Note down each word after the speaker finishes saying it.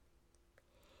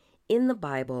In the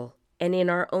Bible and in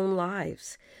our own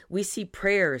lives, we see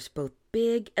prayers both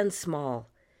big and small.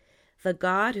 The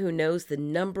God who knows the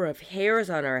number of hairs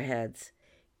on our heads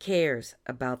cares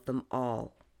about them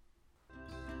all.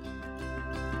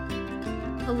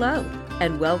 Hello,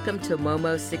 and welcome to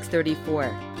Momo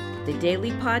 634, the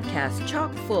daily podcast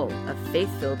chock full of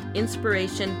faith-filled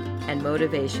inspiration and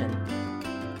motivation.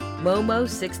 Momo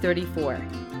 634,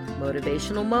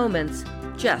 motivational moments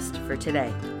just for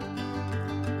today.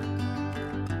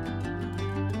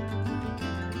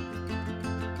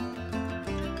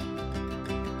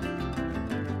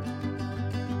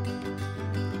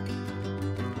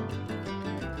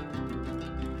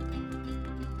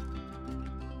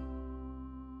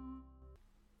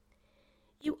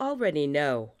 You already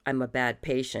know I'm a bad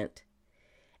patient.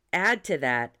 Add to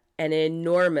that an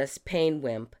enormous pain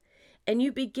wimp, and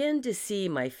you begin to see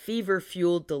my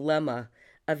fever-fueled dilemma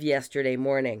of yesterday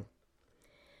morning.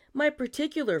 My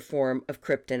particular form of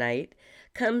kryptonite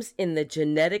comes in the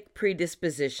genetic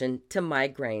predisposition to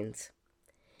migraines.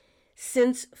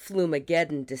 Since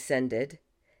Flumageddon descended,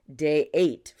 day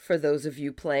 8 for those of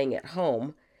you playing at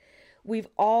home, we've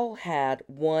all had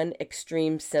one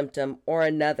extreme symptom or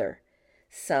another,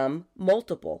 some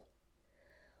multiple.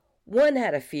 One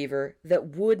had a fever that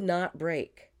would not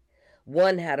break.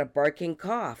 One had a barking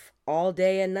cough all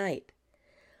day and night.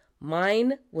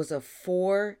 Mine was a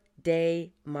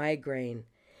 4-day migraine,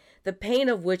 the pain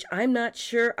of which I'm not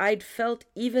sure I'd felt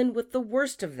even with the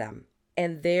worst of them.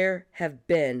 And there have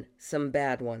been some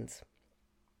bad ones.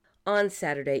 On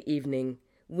Saturday evening,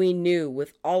 we knew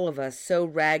with all of us so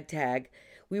ragtag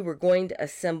we were going to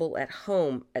assemble at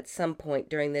home at some point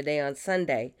during the day on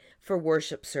Sunday for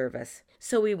worship service,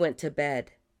 so we went to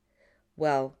bed.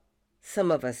 Well,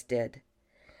 some of us did.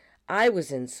 I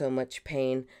was in so much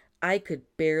pain I could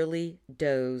barely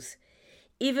doze.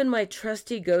 Even my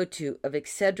trusty go-to of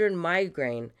Excedrin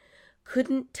migraine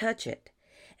couldn't touch it,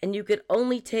 and you could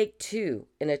only take 2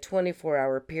 in a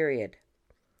 24-hour period.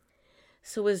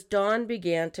 So as dawn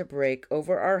began to break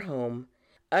over our home,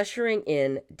 ushering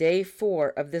in day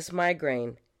 4 of this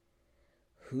migraine,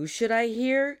 who should I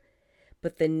hear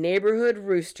but the neighborhood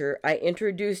rooster I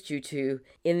introduced you to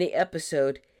in the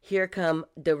episode Here Come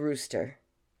the Rooster.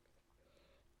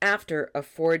 After a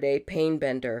 4-day pain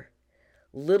bender,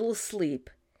 little sleep,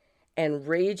 and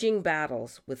raging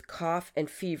battles with cough and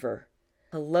fever,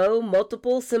 hello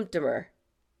multiple symptomer.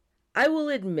 I will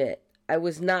admit I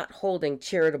was not holding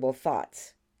charitable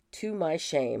thoughts, to my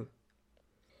shame.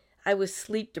 I was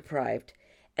sleep deprived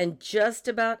and just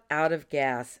about out of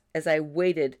gas as I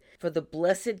waited for the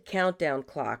blessed countdown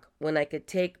clock when I could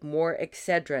take more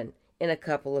Excedrin in a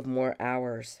couple of more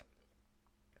hours.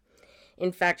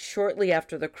 In fact, shortly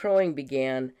after the crowing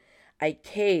began, I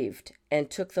caved and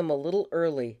took them a little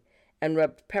early and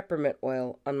rubbed peppermint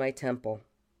oil on my temple.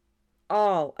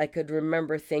 All I could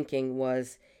remember thinking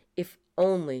was, if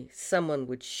only someone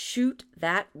would shoot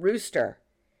that rooster.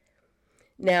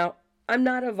 Now, I'm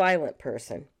not a violent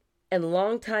person, and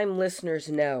longtime listeners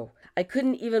know I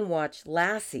couldn't even watch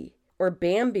Lassie or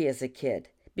Bambi as a kid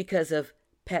because of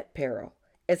pet peril,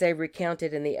 as I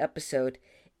recounted in the episode,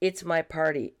 It's My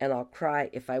Party and I'll Cry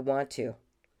If I Want to.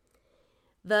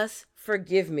 Thus,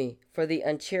 forgive me for the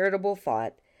uncharitable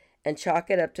thought and chalk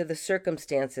it up to the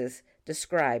circumstances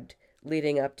described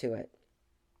leading up to it.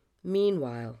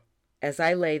 Meanwhile, as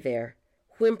I lay there,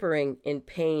 whimpering in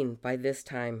pain by this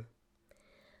time,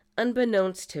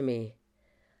 unbeknownst to me,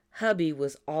 hubby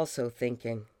was also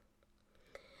thinking.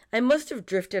 I must have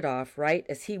drifted off right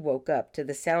as he woke up to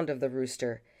the sound of the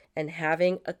rooster, and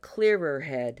having a clearer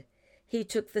head, he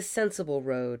took the sensible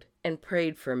road and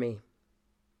prayed for me.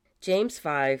 James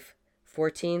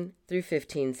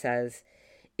 5:14-15 says,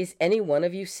 "Is any one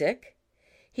of you sick?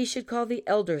 He should call the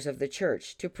elders of the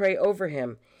church to pray over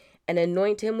him and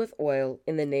anoint him with oil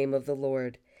in the name of the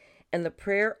Lord. And the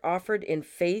prayer offered in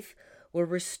faith will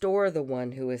restore the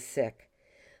one who is sick.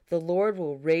 The Lord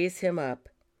will raise him up.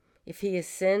 If he has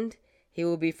sinned, he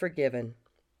will be forgiven."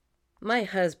 My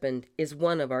husband is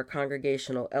one of our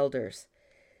congregational elders,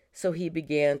 so he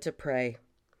began to pray.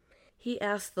 He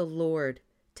asked the Lord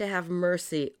to have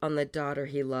mercy on the daughter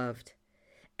he loved,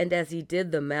 and as he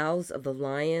did the mouths of the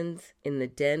lions in the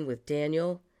den with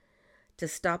Daniel, to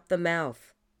stop the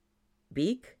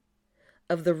beak,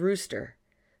 of the rooster,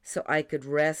 so I could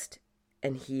rest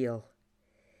and heal.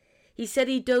 He said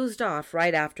he dozed off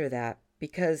right after that,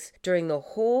 because during the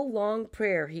whole long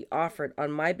prayer he offered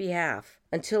on my behalf,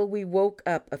 until we woke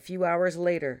up a few hours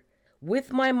later,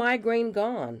 with my migraine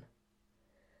gone,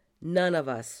 none of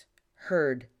us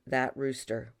heard that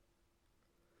rooster.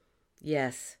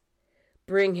 Yes,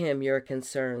 bring him your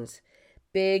concerns,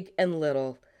 big and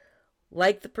little,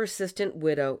 Like the persistent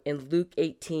widow in Luke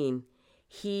 18,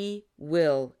 he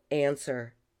will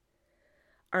answer.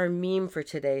 Our meme for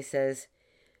today says,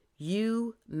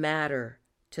 "You matter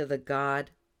to the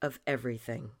God of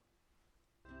everything."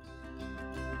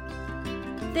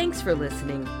 Thanks for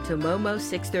listening to Momo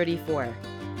 634,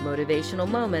 Motivational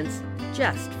Moments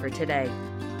just for today.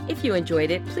 If you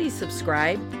enjoyed it, please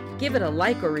subscribe, give it a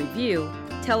like or review,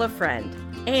 tell a friend,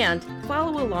 and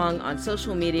follow along on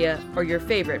social media or your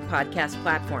favorite podcast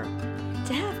platform.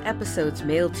 To have episodes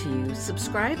mailed to you,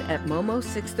 subscribe at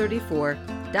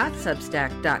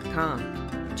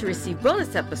momo634.substack.com. To receive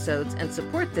bonus episodes and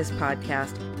support this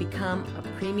podcast, become a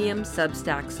premium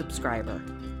Substack subscriber.